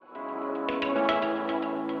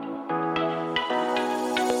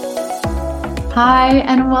Hi,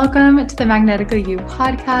 and welcome to the Magnetically You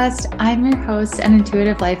podcast. I'm your host and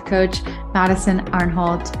intuitive life coach, Madison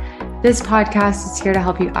Arnholt. This podcast is here to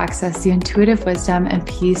help you access the intuitive wisdom and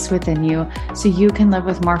peace within you so you can live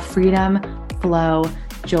with more freedom, flow,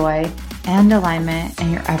 joy, and alignment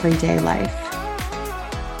in your everyday life.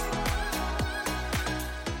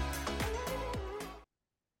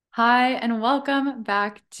 Hi, and welcome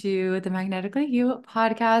back to the Magnetically You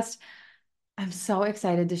podcast. I'm so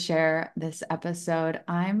excited to share this episode.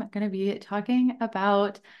 I'm going to be talking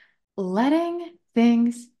about letting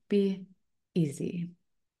things be easy.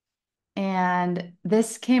 And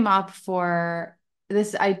this came up for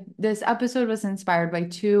this episode was inspired by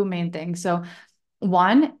two main things. So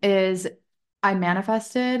one is I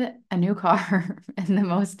manifested a new car in the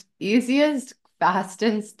most easiest,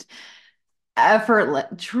 fastest,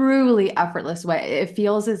 truly effortless way. It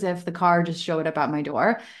feels as if the car just showed up at my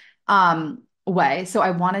door way. So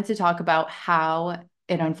I wanted to talk about how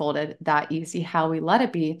it unfolded that easy, how we let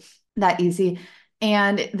it be that easy.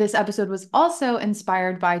 And this episode was also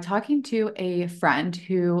inspired by talking to a friend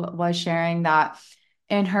who was sharing that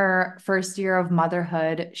in her first year of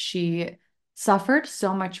motherhood, she suffered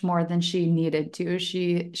so much more than she needed to.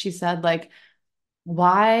 She said, like,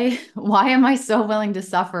 why am I so willing to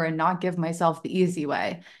suffer and not give myself the easy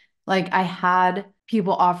way? Like, I had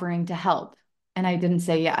people offering to help and I didn't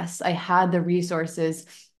say yes. I had the resources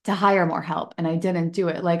to hire more help and I didn't do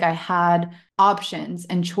it. Like, I had options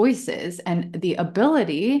and choices and the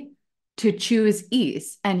ability to choose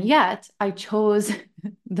ease. And yet I chose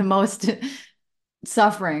the most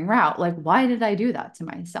suffering route. Like, why did I do that to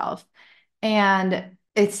myself? And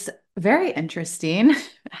it's very interesting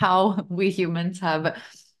how we humans have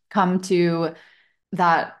come to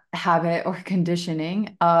that habit or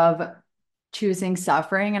conditioning of choosing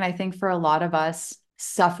suffering. And I think for a lot of us,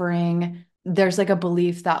 suffering, there's like a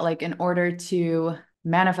belief that, like, in order to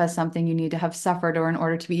manifest something, you need to have suffered, or in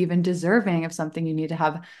order to be even deserving of something, you need to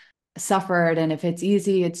have suffered. And if it's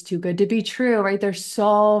easy, it's too good to be true, right? There's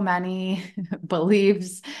so many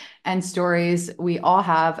beliefs and stories we all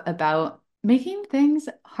have about making things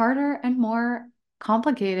harder and more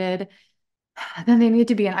complicated than they need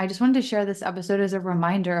to be. And I just wanted to share this episode as a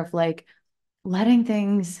reminder of, like, letting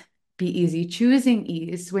things be easy, choosing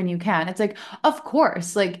ease when you can. It's like, of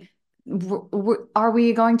course, like, are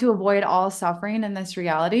we going to avoid all suffering in this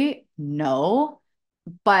reality? No.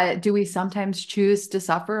 But do we sometimes choose to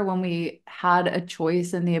suffer when we had a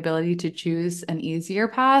choice and the ability to choose an easier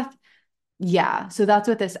path? Yeah. So that's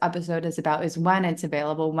what this episode is about, is when it's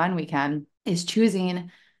available, when we can, is choosing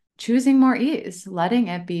more ease, letting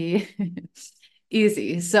it be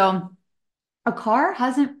easy. So a car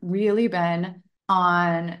hasn't really been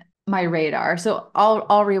on my radar. So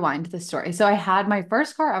I'll rewind the story. So I had my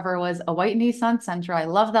first car ever was a white Nissan Sentra. I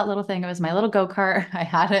love that little thing. It was my little go-kart. I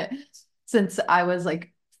had it since I was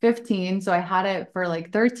like 15. So I had it for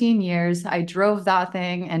like 13 years. I drove that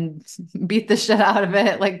thing and beat the shit out of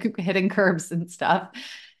it, like hitting curbs and stuff.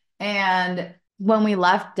 And when we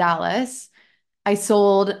left Dallas, I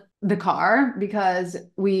sold the car because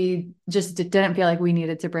we just didn't feel like we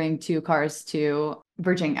needed to bring two cars to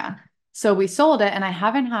Virginia. So we sold it, and I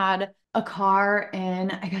haven't had a car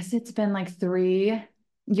in, I guess it's been like 3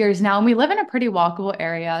 years now. And we live in a pretty walkable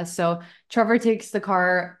area. So Trevor takes the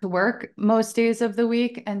car to work most days of the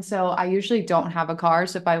week. And so I usually don't have a car.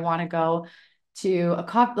 So if I want to go to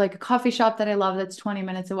like a coffee shop that I love that's 20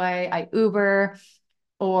 minutes away, I Uber.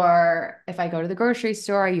 Or if I go to the grocery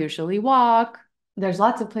store, I usually walk. There's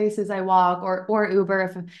lots of places I walk, or Uber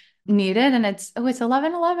if needed. And it's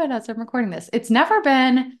 11:11 as I'm recording this. It's never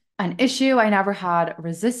been an issue. I never had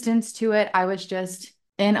resistance to it. I was just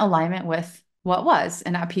in alignment with what was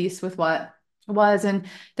and at peace with what was. And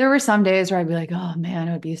there were some days where I'd be like, oh man,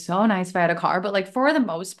 it would be so nice if I had a car. But like, for the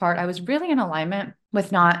most part, I was really in alignment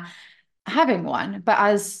with not having one. But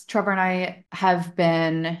as Trevor and I have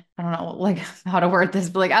been, I don't know like how to word this,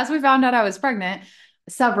 but like, as we found out I was pregnant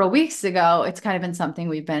several weeks ago, it's kind of been something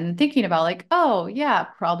we've been thinking about, like, oh yeah,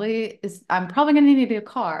 I'm probably going to need a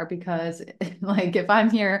car because like, if I'm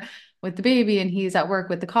here with the baby and he's at work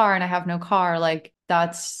with the car and I have no car, like,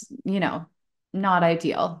 that's, not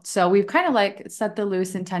ideal. So we've kind of like set the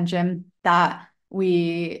loose intention that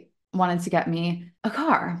we wanted to get me a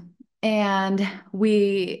car, and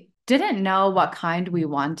we didn't know what kind we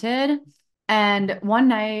wanted. And one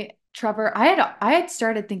night, Trevor, I had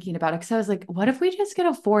started thinking about it because I was like, what if we just get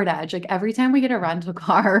a Ford Edge? Like, every time we get a rental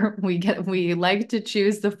car, we like to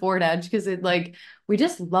choose the Ford Edge because it, like, we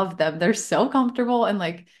just love them. They're so comfortable. And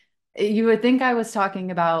like, you would think I was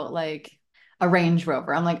talking about like a Range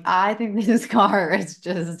Rover. I'm like, I think this car is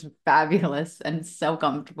just fabulous and so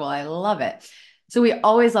comfortable. I love it. So we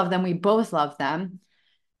always love them. We both love them.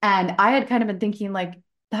 And I had kind of been thinking like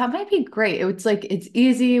that might be great. It's like it's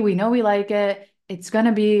easy. We know we like it. It's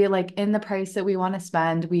gonna be like in the price that we want to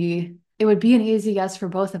spend. It would be an easy yes for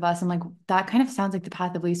both of us. I'm like, that kind of sounds like the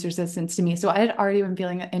path of least resistance to me. So I had already been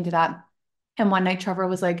feeling into that. And one night Trevor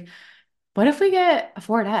was like, what if we get a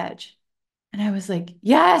Ford Edge? And I was like,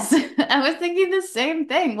 yes. I was thinking the same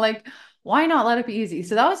thing. Like, why not let it be easy?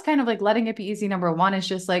 So that was kind of like letting it be easy. Number one is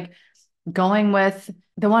just like going with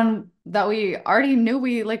the one that we already knew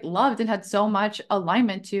we like loved and had so much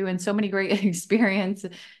alignment to and so many great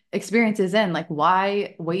experiences in. Like,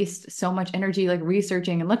 why waste so much energy like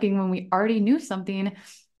researching and looking when we already knew something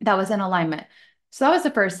that was in alignment? So that was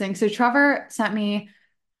the first thing. So Trevor sent me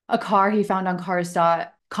a car he found on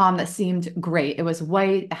cars.com that seemed great. It was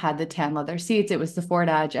white, it had the tan leather seats, it was the Ford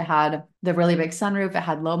Edge, it had the really big sunroof, it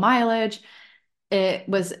had low mileage. It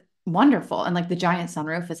was wonderful. And like the giant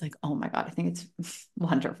sunroof is like, oh my God, I think it's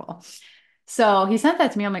wonderful. So he sent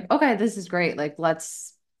that to me. I'm like, okay, this is great. Like,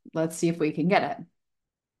 let's see if we can get it.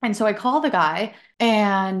 And so I called the guy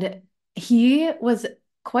and he was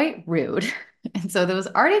quite rude. And so there was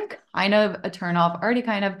already kind of a turnoff, already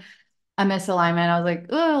kind of a misalignment. I was like,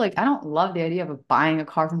 oh, like I don't love the idea of buying a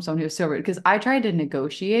car from someone who's so rude because I tried to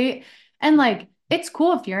negotiate and like it's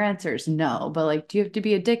cool if your answer is no, but like, do you have to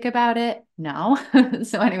be a dick about it? No.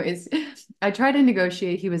 So, anyways, I tried to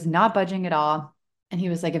negotiate. He was not budging at all. And he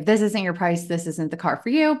was like, if this isn't your price, this isn't the car for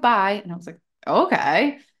you. Bye. And I was like,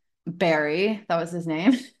 okay. Barry, that was his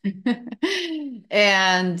name.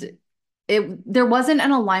 And there wasn't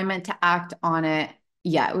an alignment to act on it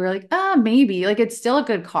yet. We were like, maybe. Like it's still a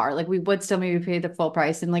good car. Like we would still maybe pay the full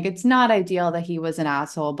price. And like it's not ideal that he was an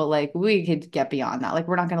asshole, but like we could get beyond that. Like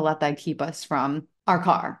we're not gonna let that keep us from our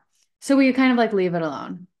car. So we kind of like leave it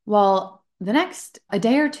alone. Well, the next a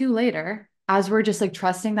day or two later, as we're just like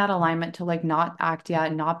trusting that alignment to like not act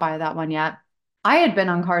yet, not buy that one yet. I had been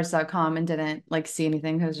on cars.com and didn't like see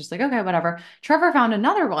anything. I was just like, okay, whatever. Trevor found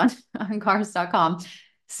another one on cars.com.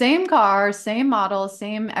 Same car, same model,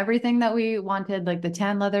 same everything that we wanted, like the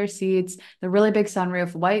tan leather seats, the really big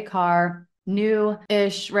sunroof, white car,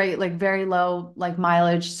 new-ish, right? Like very low, like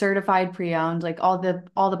mileage, certified pre-owned, like all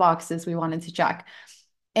the boxes we wanted to check.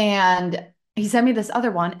 And he sent me this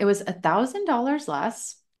other one. It was $1,000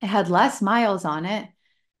 less. It had less miles on it.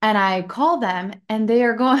 And I called them and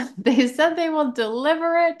they said they will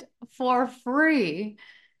deliver it for free.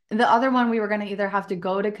 The other one, we were going to either have to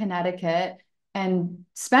go to Connecticut and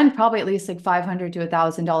spend probably at least like $500 to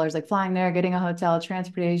 $1,000, like flying there, getting a hotel,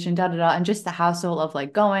 transportation, da da da, and just the hassle of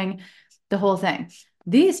like going, the whole thing.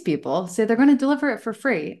 These people say they're going to deliver it for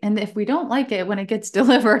free. And if we don't like it when it gets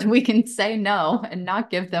delivered, we can say no and not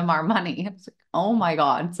give them our money. It's like, oh my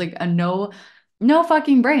God. It's like a no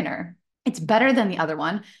fucking brainer. It's better than the other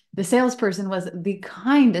one. The salesperson was the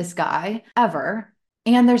kindest guy ever.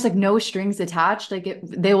 And there's like no strings attached. Like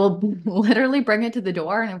they will literally bring it to the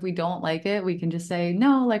door. And if we don't like it, we can just say,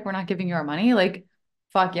 no, like we're not giving you our money. Like,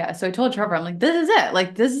 fuck yeah. So I told Trevor, I'm like, this is it.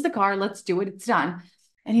 Like, this is the car. Let's do it. It's done.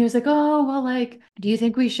 And he was like, oh, well, like, do you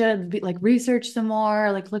think we should like research some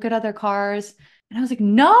more? Like, look at other cars. And I was like,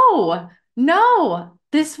 no, no,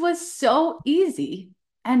 this was so easy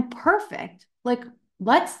and perfect. Like,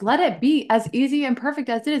 let's let it be as easy and perfect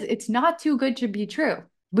as it is. It's not too good to be true.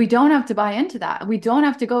 We don't have to buy into that. We don't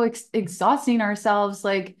have to go exhausting ourselves,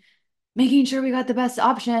 like making sure we got the best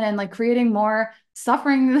option and like creating more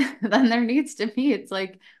suffering than there needs to be. It's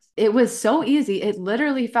like, it was so easy. It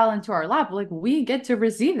literally fell into our lap. Like, we get to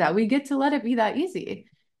receive that. We get to let it be that easy.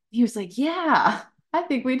 He was like, yeah, I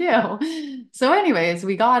think we do. So, anyways,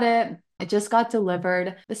 we got it. It just got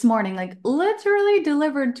delivered this morning, like literally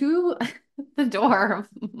delivered to the door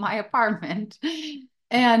of my apartment.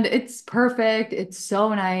 And it's perfect. It's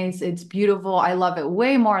so nice. It's beautiful. I love it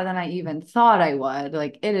way more than I even thought I would.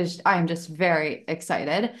 Like it is, I'm just very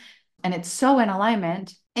excited. And it's so in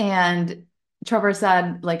alignment. And Trevor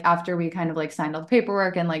said, like, after we kind of like signed all the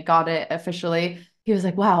paperwork and like got it officially, he was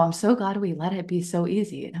like, wow, I'm so glad we let it be so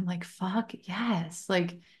easy. And I'm like, fuck yes.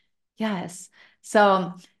 Like, yes.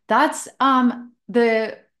 So that's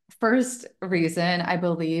the first reason I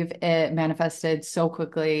believe it manifested so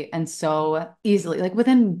quickly and so easily, like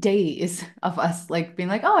within days of us like being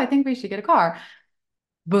like, oh, I think we should get a car.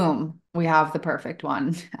 Boom, we have the perfect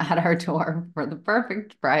one at our door for the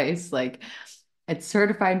perfect price. Like it's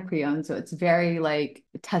certified pre-owned, so it's very like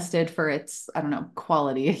tested for its, I don't know,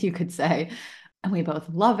 quality, you could say. And we both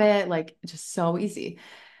love it, like just so easy.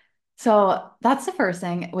 So that's the first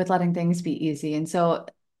thing with letting things be easy. And so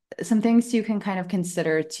some things you can kind of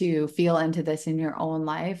consider to feel into this in your own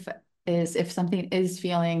life is if something is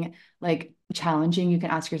feeling like challenging, you can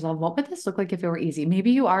ask yourself, what would this look like if it were easy?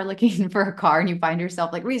 Maybe you are looking for a car and you find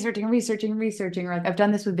yourself like researching. Or like I've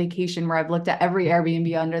done this with vacation where I've looked at every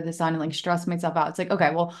Airbnb under the sun and like stressed myself out. It's like,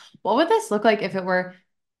 okay, well, what would this look like if it were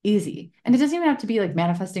easy? And it doesn't even have to be like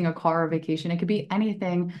manifesting a car or vacation. It could be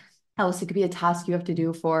anything else. It could be a task you have to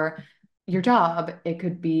do for your job. It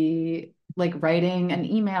could be like writing an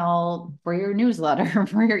email for your newsletter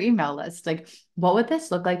for your email list. Like, what would this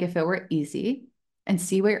look like if it were easy? And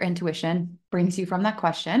see where your intuition brings you from that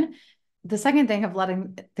question. The second thing of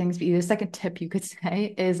letting things be, the second tip you could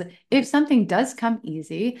say is if something does come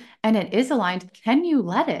easy and it is aligned, can you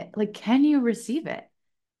let it? Like, can you receive it?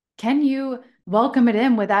 Can you welcome it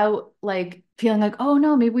in without like feeling like, oh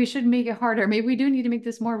no, maybe we should make it harder. Maybe we do need to make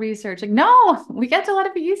this more research. Like, no, we get to let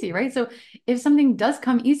it be easy, right? So if something does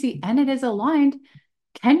come easy and it is aligned,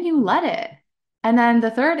 can you let it? And then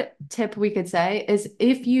the third tip we could say is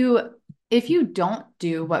if you don't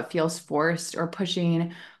do what feels forced or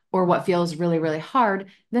pushing or what feels really, really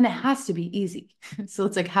hard, then it has to be easy. So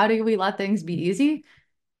it's like, how do we let things be easy?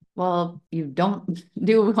 Well, you don't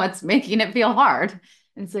do what's making it feel hard.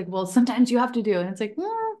 And it's like, well, sometimes you have to do. And it's like,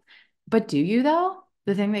 but do you though?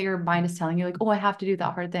 The thing that your mind is telling you, like, oh, I have to do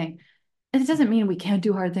that hard thing. And it doesn't mean we can't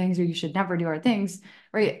do hard things or you should never do hard things,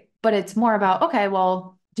 right? But it's more about, okay,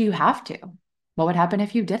 well, do you have to? What would happen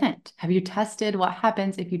if you didn't? Have you tested what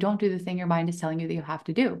happens if you don't do the thing your mind is telling you that you have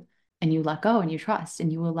to do? And you let go and you trust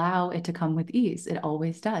and you allow it to come with ease. It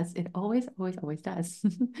always does. It always, always, always does.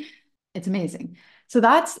 It's amazing. So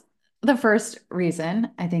that's the first reason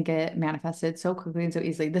I think it manifested so quickly and so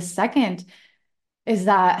easily. The second is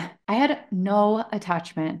that I had no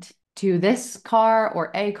attachment to this car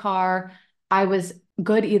or a car. I was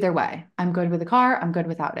good either way. I'm good with a car. I'm good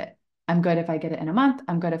without it. I'm good if I get it in a month.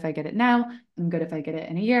 I'm good if I get it now. I'm good if I get it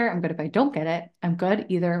in a year. I'm good if I don't get it. I'm good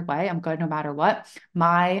either way. I'm good no matter what.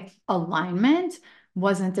 My alignment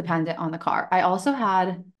wasn't dependent on the car. I also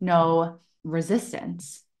had no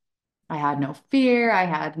resistance. I had no fear. I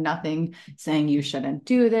had nothing saying you shouldn't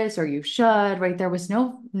do this or you should, right? There was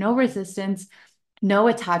no resistance, no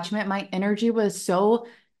attachment. My energy was so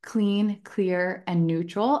clean, clear, and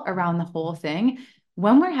neutral around the whole thing.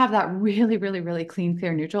 When we have that really, really, really clean,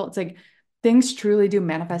 clear, neutral, it's like things truly do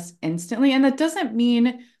manifest instantly. And that doesn't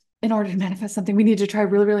mean in order to manifest something, we need to try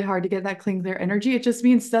really, really hard to get that clean, clear energy. It just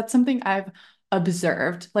means that's something I've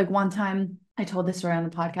observed. Like one time I told this story on the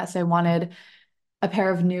podcast, I wanted a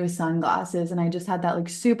pair of new sunglasses. And I just had that like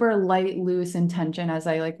super light, loose intention as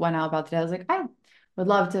I like went out about the day. I was like, I would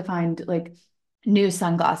love to find like new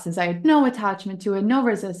sunglasses. I had no attachment to it, no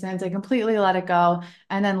resistance. I completely let it go.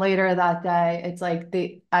 And then later that day, it's like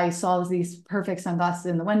I saw these perfect sunglasses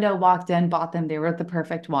in the window, walked in, bought them. They were the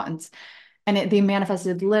perfect ones. And they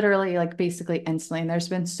manifested literally like basically instantly. And there's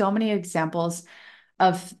been so many examples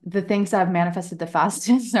of the things that have manifested the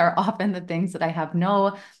fastest are often the things that I have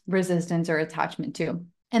no resistance or attachment to.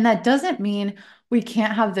 And that doesn't mean we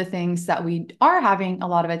can't have the things that we are having a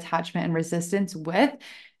lot of attachment and resistance with.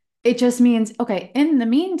 It just means, okay, in the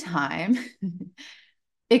meantime,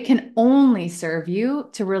 it can only serve you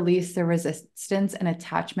to release the resistance and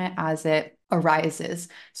attachment as it arises.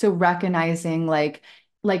 So recognizing like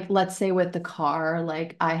let's say with the car,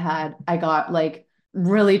 like I got like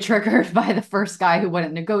really triggered by the first guy who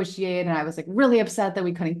wouldn't negotiate and I was like really upset that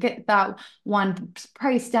we couldn't get that one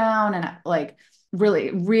price down and like really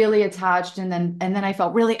really attached and then I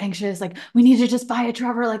felt really anxious like we need to just buy a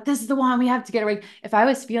Trevor like this is the one we have to get away. If I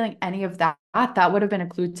was feeling any of that would have been a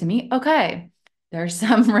clue to me. Okay, there's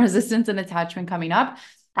some resistance and attachment coming up.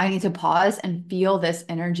 I need to pause and feel this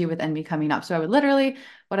energy within me coming up. So I would literally,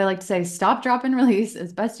 what I like to say, stop, drop, and release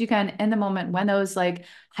as best you can in the moment when those like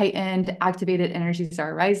heightened, activated energies are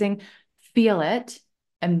arising. Feel it.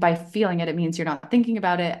 And by feeling it, it means you're not thinking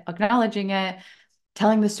about it, acknowledging it,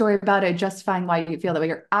 telling the story about it, justifying why you feel that way.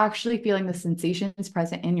 You're actually feeling the sensations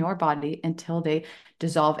present in your body until they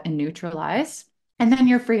dissolve and neutralize. And then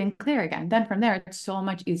you're free and clear again. Then from there, it's so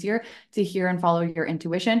much easier to hear and follow your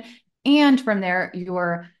intuition. And from there,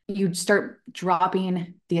 you start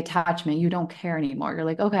dropping the attachment. You don't care anymore. You're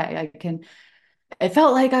like, okay, I can. It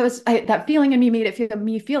felt like that feeling in me made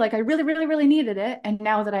me feel like I really, really, really needed it. And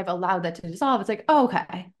now that I've allowed that to dissolve, it's like, oh,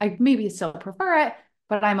 okay, I maybe still prefer it,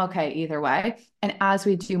 but I'm okay either way. And as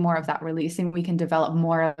we do more of that releasing, we can develop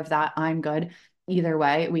more of that I'm good either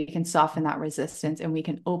way. We can soften that resistance and we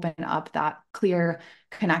can open up that clear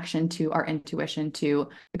connection to our intuition to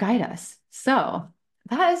guide us. So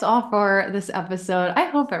that is all for this episode. I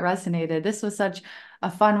hope it resonated. This was such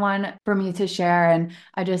a fun one for me to share. And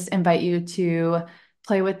I just invite you to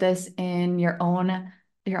play with this in your own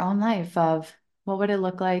life of what would it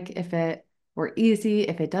look like if it were easy?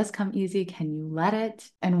 If it does come easy, can you let it?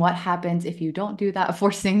 And what happens if you don't do that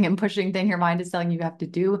forcing and pushing thing your mind is telling you have to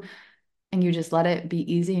do, and you just let it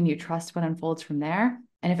be easy and you trust what unfolds from there?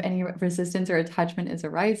 And if any resistance or attachment is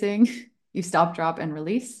arising, you stop, drop, and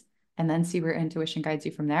release, and then see where intuition guides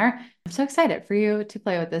you from there. I'm so excited for you to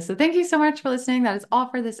play with this. So thank you so much for listening. That is all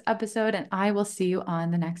for this episode, and I will see you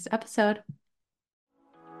on the next episode.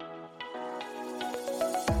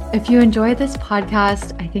 If you enjoyed this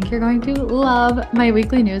podcast, I think you're going to love my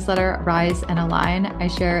weekly newsletter, Rise and Align. I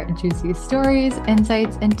share juicy stories,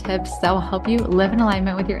 insights, and tips that will help you live in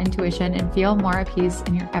alignment with your intuition and feel more at peace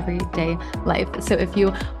in your everyday life. So if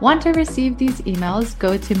you want to receive these emails,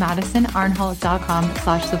 go to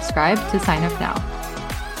madisonarnholt.com/subscribe to sign up now.